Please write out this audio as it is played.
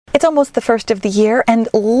It's almost the first of the year, and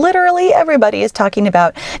literally everybody is talking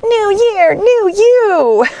about new year, new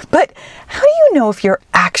you. But how do you know if you're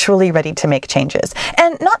actually ready to make changes?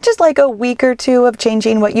 And not just like a week or two of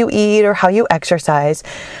changing what you eat or how you exercise,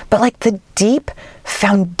 but like the deep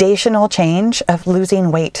foundational change of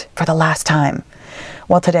losing weight for the last time.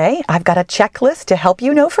 Well, today I've got a checklist to help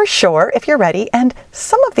you know for sure if you're ready, and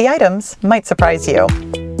some of the items might surprise you.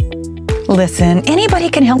 Listen, anybody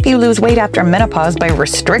can help you lose weight after menopause by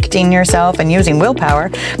restricting yourself and using willpower,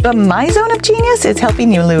 but my zone of genius is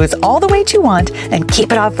helping you lose all the weight you want and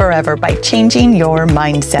keep it off forever by changing your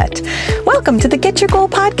mindset. Welcome to the Get Your Goal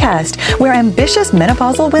podcast, where ambitious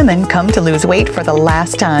menopausal women come to lose weight for the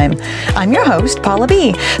last time. I'm your host, Paula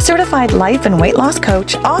B., certified life and weight loss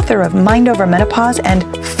coach, author of Mind Over Menopause, and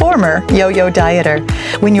former yo-yo dieter.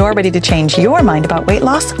 When you're ready to change your mind about weight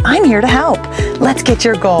loss, I'm here to help. Let's get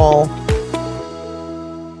your goal.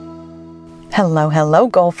 Hello,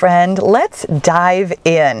 goal friend. Let's dive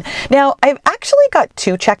in. Now, I've actually got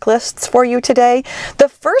two checklists for you today. The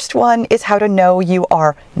first one is how to know you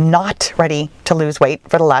are not ready to lose weight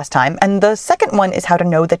for the last time. And the second one is how to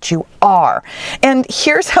know that you are. And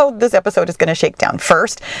here's how this episode is going to shake down.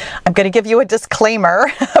 First, I'm going to give you a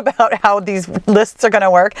disclaimer about how these lists are going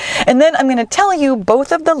to work. And then I'm going to tell you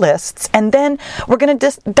both of the lists. And then we're going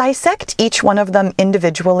to dissect each one of them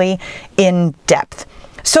individually in depth.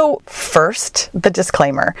 So first, the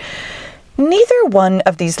disclaimer. Neither one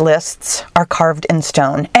of these lists are carved in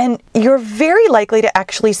stone, and you're very likely to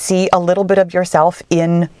actually see a little bit of yourself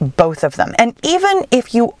in both of them. And even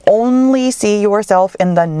if you only see yourself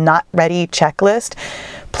in the not ready checklist,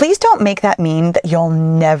 please don't make that mean that you'll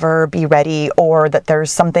never be ready, or that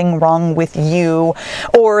there's something wrong with you,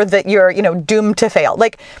 or that you're, doomed to fail.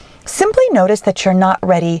 Simply notice that you're not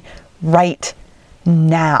ready right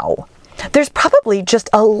now. There's probably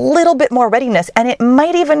just a little bit more readiness, and it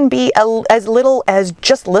might even be as little as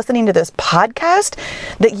just listening to this podcast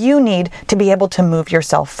that you need to be able to move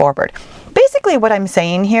yourself forward. Basically, what I'm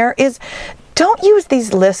saying here is don't use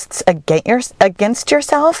these lists against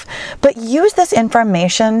yourself, but use this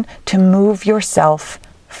information to move yourself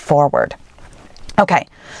forward. Okay,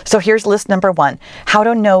 so here's list number one. How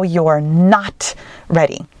to know you're not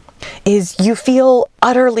ready is you feel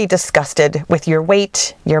utterly disgusted with your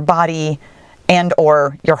weight, your body, and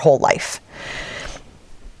or your whole life.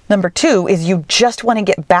 Number two is you just want to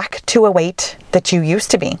get back to a weight that you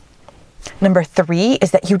used to be. Number three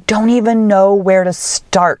is that you don't even know where to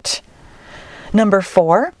start. Number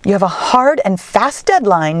four, you have a hard and fast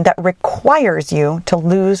deadline that requires you to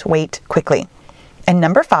lose weight quickly. And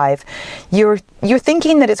number five, you're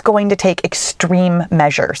thinking that it's going to take extreme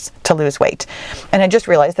measures to lose weight. And I just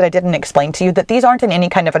realized that I didn't explain to you that these aren't in any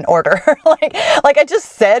kind of an order. like I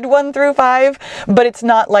just said 1 through 5, but it's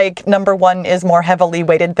not like number 1 is more heavily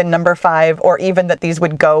weighted than number 5, or even that these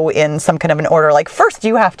would go in some kind of an order. Like first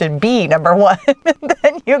you have to be number 1, and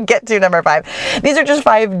then you get to number 5. These are just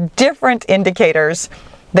 5 different indicators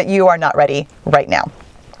that you are not ready right now.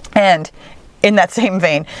 And in that same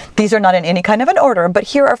vein, these are not in any kind of an order, but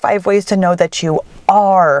here are 5 ways to know that you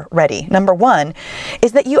are ready. Number 1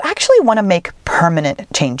 is that you actually want to make permanent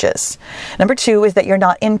changes. Number 2 is that you're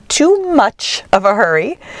not in too much of a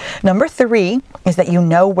hurry. Number 3 is that you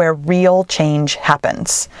know where real change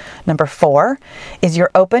happens. Number 4 is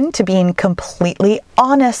you're open to being completely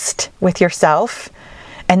honest with yourself.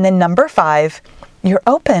 And then number 5, you're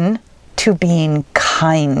open to being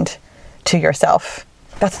kind to yourself.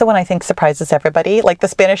 That's the one I think surprises everybody. Like the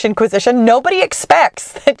Spanish Inquisition, nobody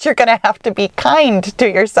expects that you're going to have to be kind to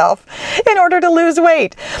yourself in order to lose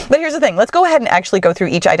weight. But here's the thing. Let's go ahead and actually go through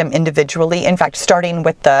each item individually. In fact, starting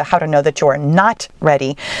with the how to know that you're not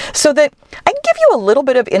ready, so that I can give you a little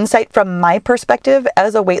bit of insight from my perspective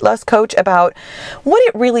as a weight loss coach about what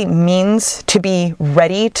it really means to be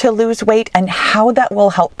ready to lose weight and how that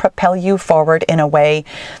will help propel you forward in a way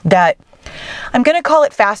that I'm going to call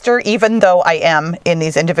it faster, even though I am in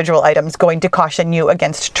these individual items going to caution you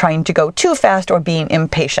against trying to go too fast or being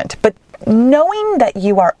impatient. But knowing that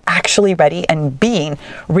you are actually ready and being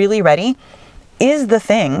really ready is the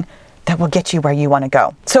thing that will get you where you want to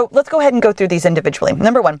go. So let's go ahead and go through these individually.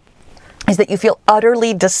 Number 1 is that you feel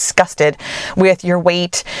utterly disgusted with your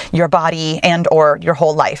weight, your body, and or your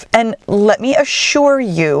whole life. And let me assure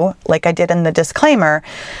you, like I did in the disclaimer,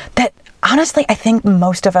 that honestly, I think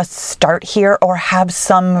most of us start here or have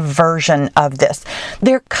some version of this.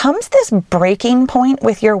 There comes this breaking point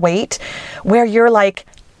with your weight where you're like,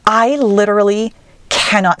 I literally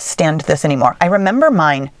cannot stand this anymore. I remember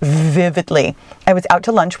mine vividly. I was out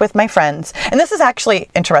to lunch with my friends, and this is actually,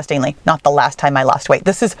 interestingly, not the last time I lost weight.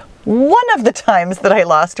 This is one of the times that I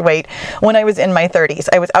lost weight when I was in my 30s.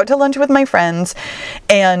 I was out to lunch with my friends,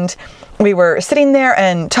 and we were sitting there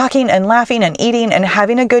and talking and laughing and eating and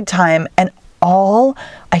having a good time, and all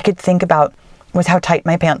I could think about was how tight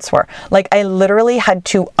my pants were. Like, I literally had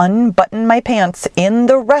to unbutton my pants in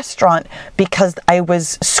the restaurant because I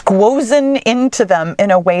was squozen into them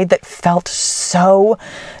in a way that felt so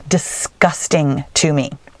disgusting to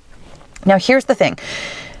me. Now, here's the thing.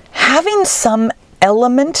 Having some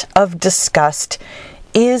element of disgust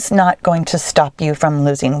is not going to stop you from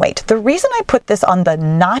losing weight. The reason I put this on the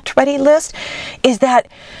not ready list is that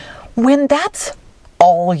when that's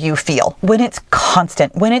all you feel, when it's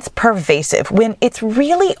constant, when it's pervasive, when it's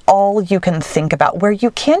really all you can think about, where you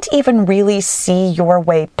can't even really see your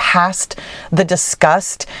way past the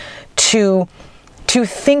disgust to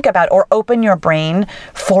think about or open your brain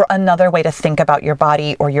for another way to think about your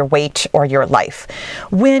body or your weight or your life.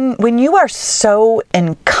 When you are so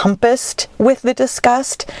encompassed with the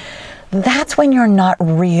disgust, that's when you're not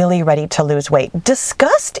really ready to lose weight.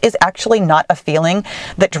 Disgust is actually not a feeling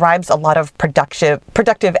that drives a lot of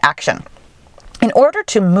productive action. In order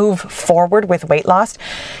to move forward with weight loss,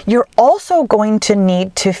 you're also going to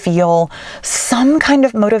need to feel some kind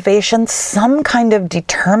of motivation, some kind of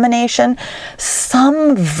determination,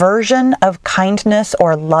 some version of kindness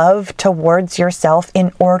or love towards yourself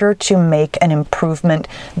in order to make an improvement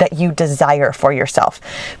that you desire for yourself.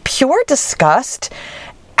 Pure disgust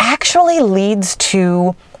actually leads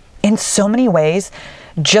to, in so many ways,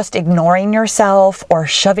 just ignoring yourself or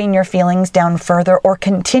shoving your feelings down further or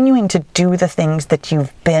continuing to do the things that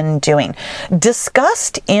you've been doing.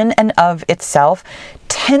 Disgust in and of itself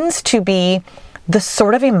tends to be the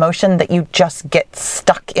sort of emotion that you just get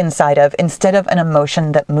stuck inside of instead of an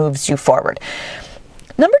emotion that moves you forward.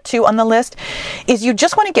 Number 2 on the list is you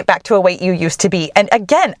just want to get back to a weight you used to be. And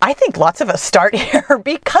again, I think lots of us start here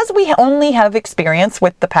because we only have experience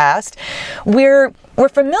with the past. We're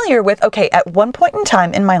familiar with, okay, at one point in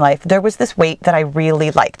time in my life, there was this weight that I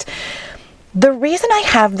really liked. The reason I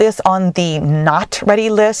have this on the not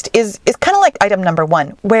ready list is kind of like item number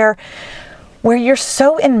 1, where you're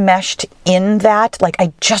so enmeshed in that, like,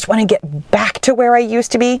 I just want to get back to where I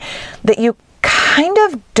used to be, that you kind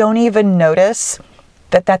of don't even notice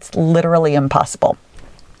that that's literally impossible.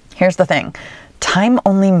 Here's the thing. Time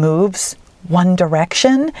only moves one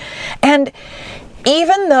direction. And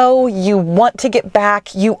even though you want to get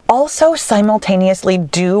back, you also simultaneously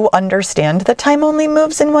do understand that time only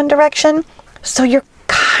moves in one direction. So you're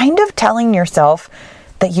kind of telling yourself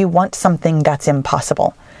that you want something that's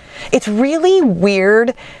impossible. It's really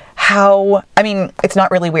weird it's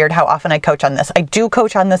not really weird how often I coach on this. I do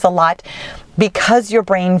coach on this a lot because your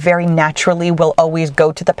brain very naturally will always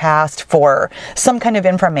go to the past for some kind of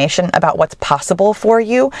information about what's possible for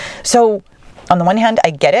you. So on the one hand,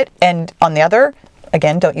 I get it. And on the other,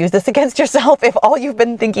 again, don't use this against yourself if all you've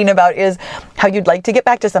been thinking about is how you'd like to get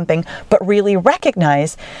back to something, but really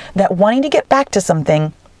recognize that wanting to get back to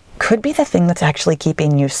something could be the thing that's actually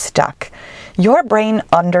keeping you stuck. Your brain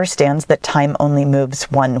understands that time only moves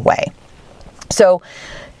one way. So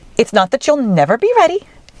it's not that you'll never be ready.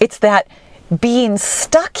 It's that being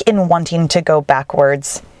stuck in wanting to go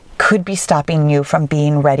backwards could be stopping you from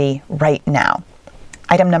being ready right now.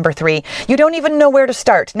 Item number 3, you don't even know where to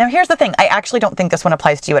start. Now, here's the thing. I actually don't think this one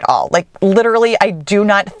applies to you at all. Like, literally, I do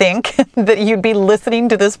not think that you'd be listening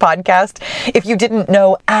to this podcast if you didn't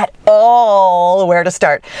know at all where to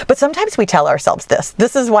start. But sometimes we tell ourselves this.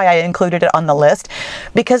 This is why I included it on the list,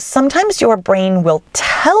 because sometimes your brain will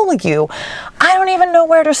tell you, I don't even know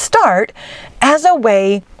where to start, as a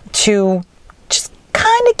way to just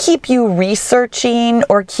kind of keep you researching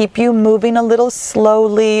or keep you moving a little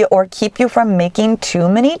slowly or keep you from making too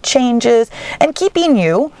many changes and keeping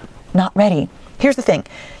you not ready. Here's the thing.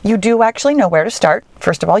 You do actually know where to start.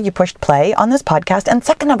 First of all, you pushed play on this podcast. And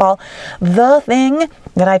second of all, the thing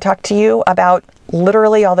that I talk to you about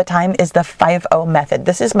literally all the time is the 5-0 method.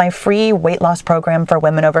 This is my free weight loss program for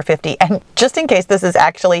women over 50. And just in case this is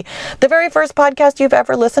actually the very first podcast you've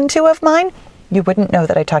ever listened to of mine, you wouldn't know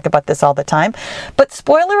that I talk about this all the time. But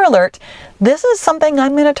spoiler alert, this is something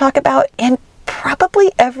I'm going to talk about in probably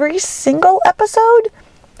every single episode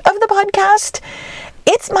of the podcast.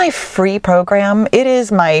 It's my free program. It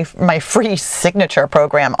is my free signature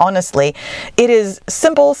program, honestly. It is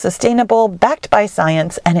simple, sustainable, backed by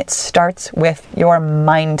science, and it starts with your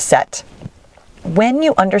mindset. When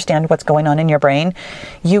you understand what's going on in your brain,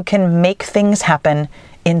 you can make things happen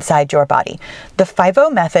inside your body. The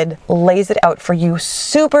 5-0 method lays it out for you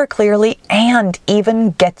super clearly and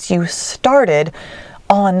even gets you started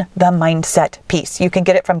on the mindset piece. You can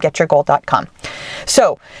get it from getyourgoal.com.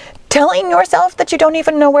 So telling yourself that you don't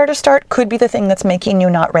even know where to start could be the thing that's making you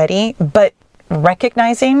not ready, but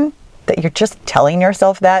recognizing that you're just telling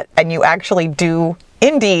yourself that and you actually do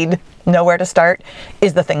indeed know where to start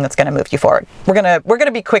is the thing that's going to move you forward. We're going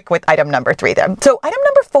to be quick with item number 3 then. So item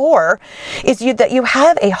number 4 is that you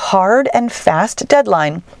have a hard and fast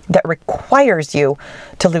deadline that requires you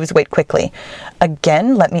to lose weight quickly.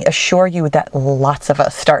 Again, let me assure you that lots of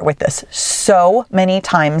us start with this. So many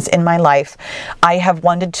times in my life, I have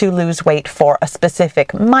wanted to lose weight for a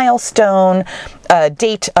specific milestone, a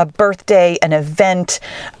date, a birthday, an event,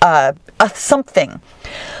 something.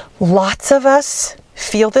 Lots of us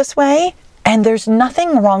feel this way, and there's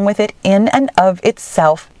nothing wrong with it in and of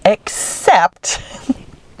itself, except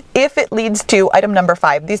if it leads to item number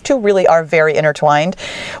 5. These two really are very intertwined.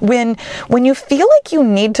 When you feel like you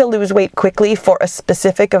need to lose weight quickly for a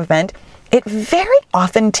specific event, it very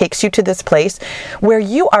often takes you to this place where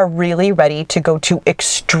you are really ready to go to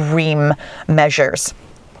extreme measures.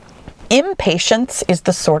 Impatience is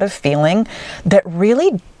the sort of feeling that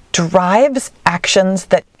really drives actions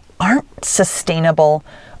that aren't sustainable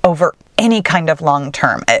over any kind of long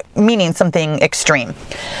term, meaning something extreme.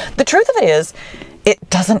 The truth of it is,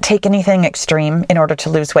 it doesn't take anything extreme in order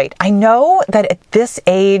to lose weight. I know that at this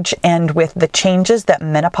age and with the changes that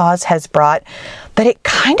menopause has brought, that it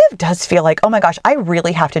kind of does feel like, oh my gosh, I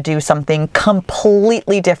really have to do something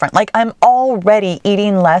completely different. Like I'm already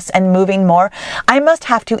eating less and moving more. I must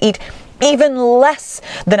have to eat even less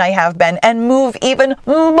than I have been and move even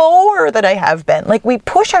more than I have been. Like we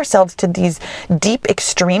push ourselves to these deep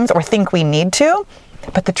extremes or think we need to.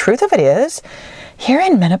 But the truth of it is, here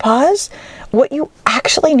in menopause, what you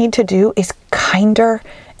actually need to do is kinder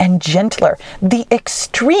and gentler. The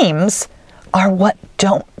extremes are what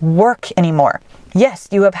don't work anymore. Yes,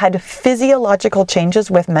 you have had physiological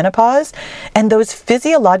changes with menopause, and those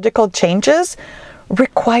physiological changes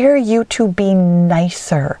require you to be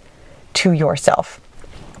nicer to yourself,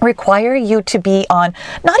 require you to be on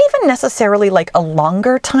not even necessarily like a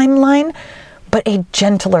longer timeline, but a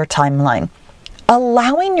gentler timeline.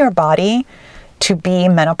 Allowing your body to be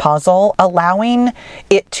menopausal, allowing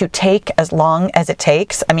it to take as long as it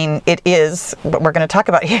takes. I mean, it is what we're going to talk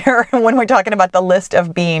about here when we're talking about the list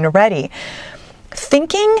of being ready.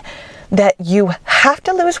 Thinking that you have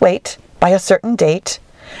to lose weight by a certain date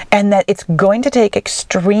and that it's going to take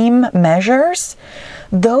extreme measures,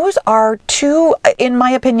 those are two, in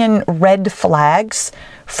my opinion, red flags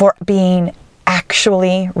for being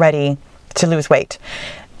actually ready to lose weight.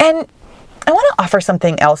 And I want to offer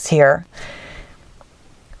something else here.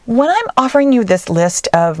 When I'm offering you this list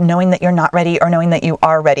of knowing that you're not ready or knowing that you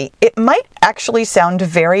are ready, it might actually sound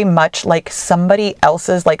very much like somebody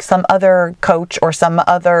else's, like some other coach or some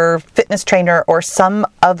other fitness trainer or some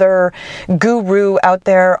other guru out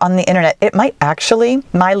there on the internet. It might actually,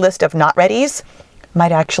 my list of not readies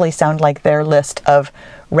might actually sound like their list of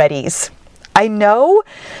readies. I know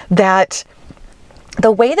that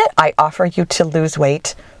the way that I offer you to lose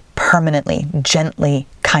weight permanently, gently,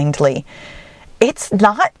 kindly, it's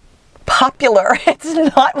not popular. It's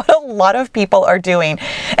not what a lot of people are doing.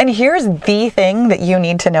 And here's the thing that you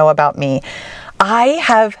need to know about me. I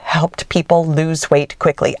have helped people lose weight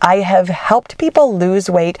quickly. I have helped people lose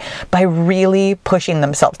weight by really pushing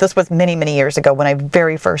themselves. This was many, many years ago when I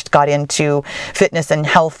very first got into fitness and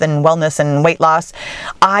health and wellness and weight loss.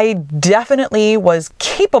 I definitely was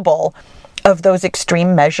capable of those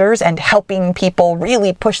extreme measures and helping people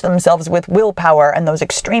really push themselves with willpower and those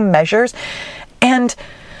extreme measures. And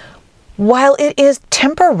while it is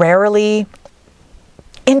temporarily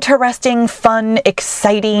interesting, fun,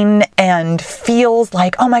 exciting, and feels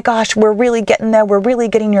like, oh my gosh, we're really getting there, we're really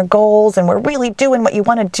getting your goals, and we're really doing what you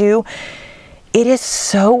want to do, it is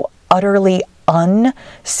so utterly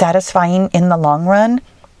unsatisfying in the long run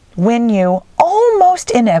when you almost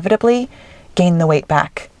inevitably gain the weight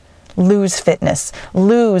back, lose fitness,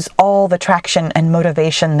 lose all the traction and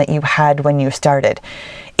motivation that you had when you started.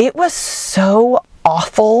 It was so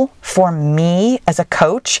awful for me as a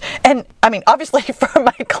coach, and I mean obviously for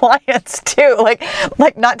my clients too,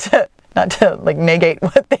 like not to like negate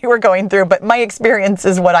what they were going through, but my experience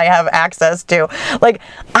is what I have access to. Like,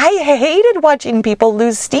 I hated watching people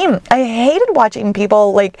lose steam. I hated watching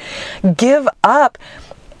people like give up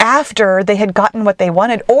after they had gotten what they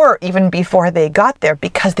wanted, or even before they got there,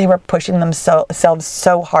 because they were pushing themselves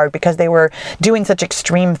so hard, because they were doing such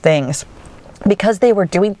extreme things, because they were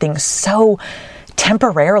doing things so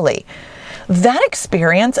temporarily. That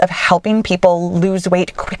experience of helping people lose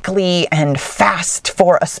weight quickly and fast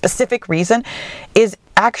for a specific reason is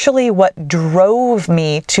actually what drove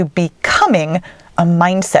me to becoming a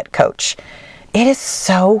mindset coach. It is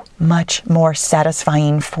so much more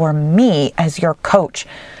satisfying for me as your coach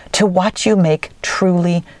to watch you make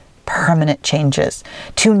truly permanent changes,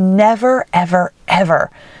 to never, ever,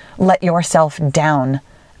 ever let yourself down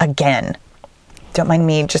again. Don't mind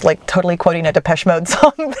me just like totally quoting a Depeche Mode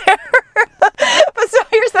song there. But so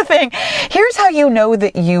here's the thing. Here's how you know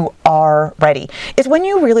that you are ready. Is when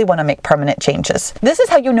you really want to make permanent changes. This is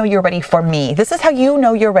how you know you're ready for me. This is how you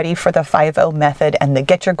know you're ready for the 5-0 method and the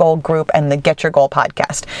Get Your Goal group and the Get Your Goal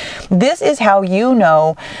podcast. This is how you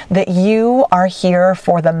know that you are here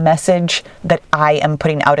for the message that I am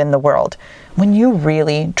putting out in the world. When you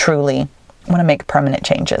really, truly want to make permanent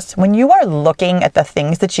changes. When you are looking at the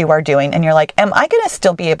things that you are doing and you're like, am I going to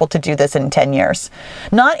still be able to do this in 10 years?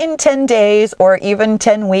 Not in 10 days or even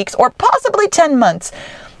 10 weeks or possibly 10 months,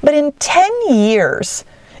 but in 10 years,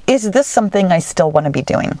 is this something I still want to be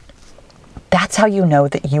doing? That's how you know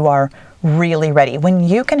that you are really ready. When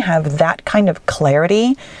you can have that kind of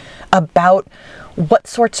clarity about what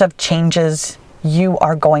sorts of changes you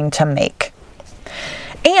are going to make.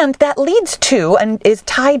 And that leads to, and is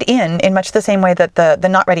tied in much the same way that the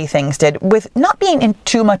not ready things did, with not being in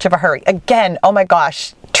too much of a hurry. Again, oh my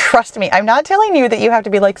gosh, trust me, I'm not telling you that you have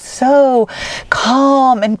to be like so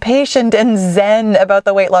calm and patient and zen about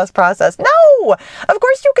the weight loss process. No, of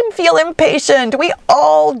course you can feel impatient. We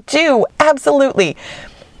all do, absolutely.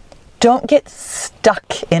 Don't get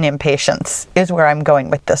stuck in impatience is where I'm going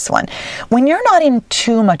with this one. When you're not in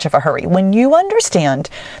too much of a hurry, when you understand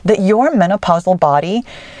that your menopausal body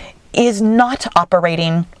is not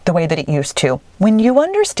operating the way that it used to, when you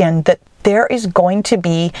understand that there is going to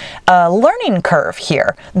be a learning curve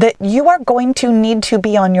here, that you are going to need to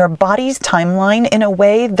be on your body's timeline in a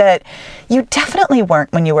way that you definitely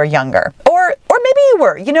weren't when you were younger. Or maybe you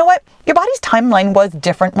were. You know what? Your body's timeline was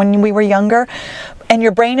different when we were younger, and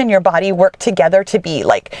your brain and your body work together to be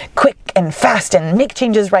like quick and fast and make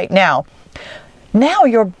changes right now. Now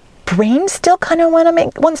your brain still kind of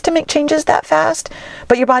wants to make changes that fast,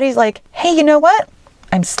 but your body's like, hey, you know what?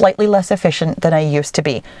 I'm slightly less efficient than I used to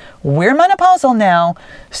be. We're menopausal now,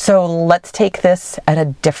 so let's take this at a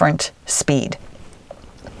different speed.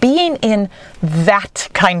 Being in that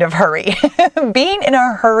kind of hurry, being in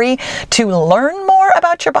a hurry to learn more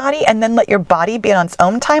about your body and then let your body be on its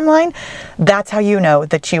own timeline, that's how you know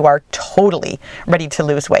that you are totally ready to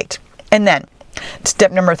lose weight. And then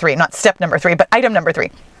item number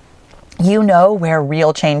 3, you know where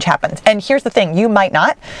real change happens. And here's the thing, you might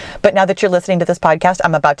not, but now that you're listening to this podcast,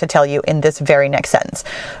 I'm about to tell you in this very next sentence.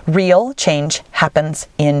 Real change happens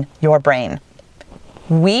in your brain.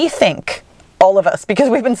 We think, all of us, because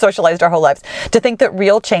we've been socialized our whole lives, to think that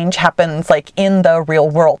real change happens like in the real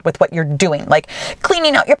world with what you're doing, like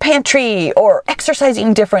cleaning out your pantry or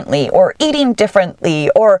exercising differently or eating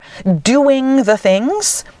differently or doing the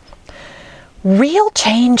things. Real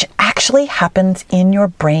change actually happens in your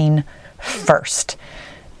brain first.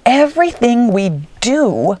 Everything we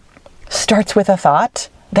do starts with a thought.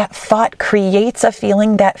 That thought creates a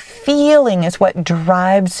feeling. That feeling is what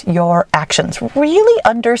drives your actions. Really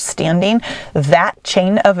understanding that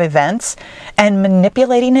chain of events and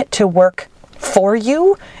manipulating it to work for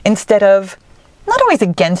you instead of, not always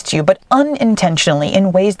against you, but unintentionally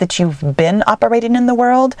in ways that you've been operating in the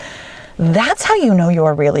world. That's how you know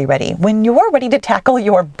you're really ready. When you're ready to tackle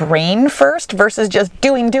your brain first versus just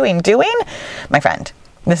doing, my friend,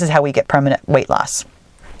 this is how we get permanent weight loss.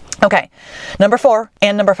 Okay, number 4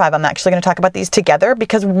 and number 5, I'm actually going to talk about these together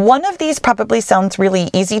because one of these probably sounds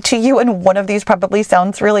really easy to you and one of these probably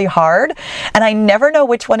sounds really hard. And I never know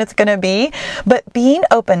which one it's going to be, but being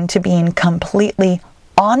open to being completely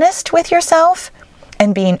honest with yourself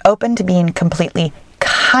and being open to being completely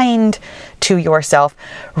kind to yourself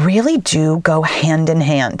really do go hand in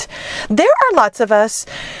hand. There are lots of us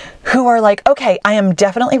who are like, okay, I am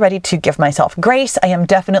definitely ready to give myself grace. I am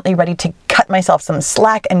definitely ready to cut myself some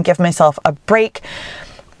slack and give myself a break.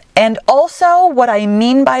 And also what I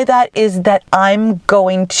mean by that is that I'm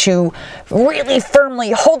going to really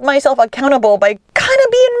firmly hold myself accountable by kind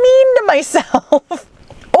of being mean to myself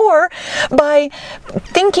or by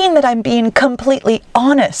thinking that I'm being completely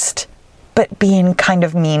honest but being kind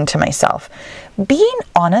of mean to myself. Being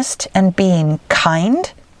honest and being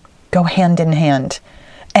kind go hand in hand.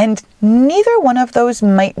 And neither one of those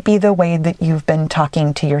might be the way that you've been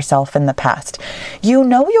talking to yourself in the past. You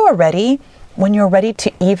know you're ready when you're ready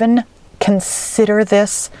to even consider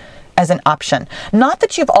this as an option. Not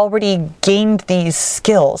that you've already gained these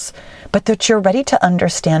skills, but that you're ready to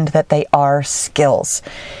understand that they are skills.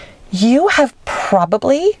 You have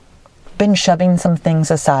probably been shoving some things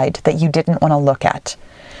aside that you didn't want to look at.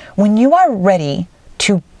 When you are ready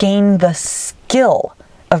to gain the skill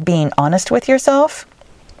of being honest with yourself,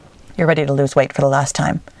 you're ready to lose weight for the last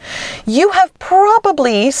time. You have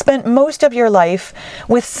probably spent most of your life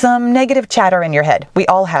with some negative chatter in your head. We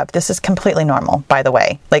all have. This is completely normal, by the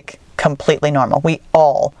way. Like, completely normal. We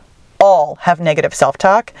all have negative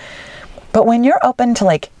self-talk. But when you're open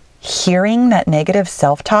to hearing that negative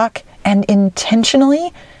self-talk and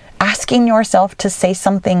intentionally asking yourself to say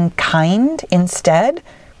something kind instead,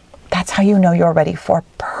 that's how you know you're ready for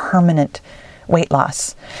permanent weight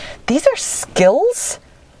loss. These are skills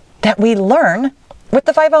that we learn with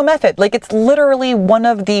the 5-0 method. It's literally one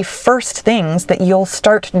of the first things that you'll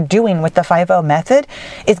start doing with the 5-0 method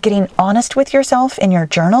is getting honest with yourself in your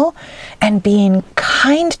journal and being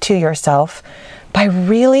kind to yourself by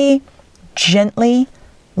really gently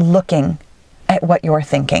looking at what you're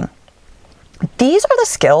thinking. These are the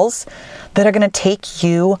skills that are going to take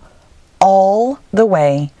you all the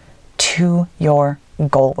way to your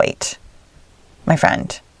goal weight. My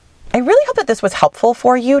friend, I really hope that this was helpful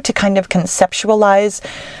for you to kind of conceptualize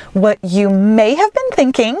what you may have been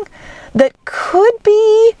thinking that could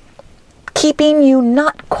be keeping you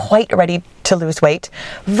not quite ready to lose weight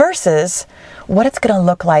versus what it's going to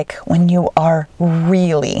look like when you are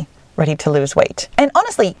really ready to lose weight. And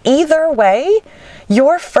honestly, either way,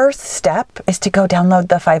 your first step is to go download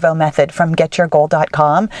the 5-0 method from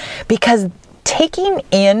getyourgoal.com, because taking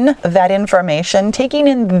in that information, taking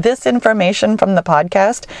in this information from the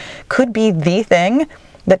podcast could be the thing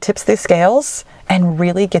that tips the scales and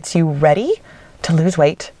really gets you ready to lose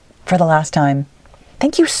weight for the last time.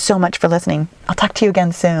 Thank you so much for listening. I'll talk to you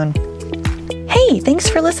again soon. Hey, thanks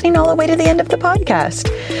for listening all the way to the end of the podcast.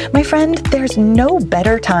 My friend, there's no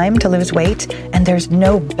better time to lose weight, and there's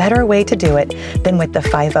no better way to do it than with the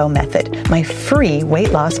 5-0 method, my free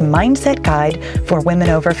weight loss mindset guide for women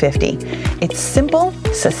over 50. It's simple,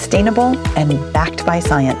 sustainable, and backed by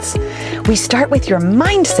science. We start with your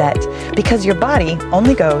mindset because your body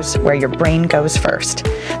only goes where your brain goes first.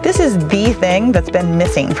 This is the thing that's been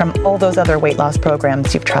missing from all those other weight loss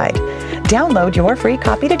programs you've tried. Download your free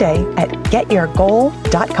copy today at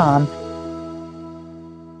getyourgoal.com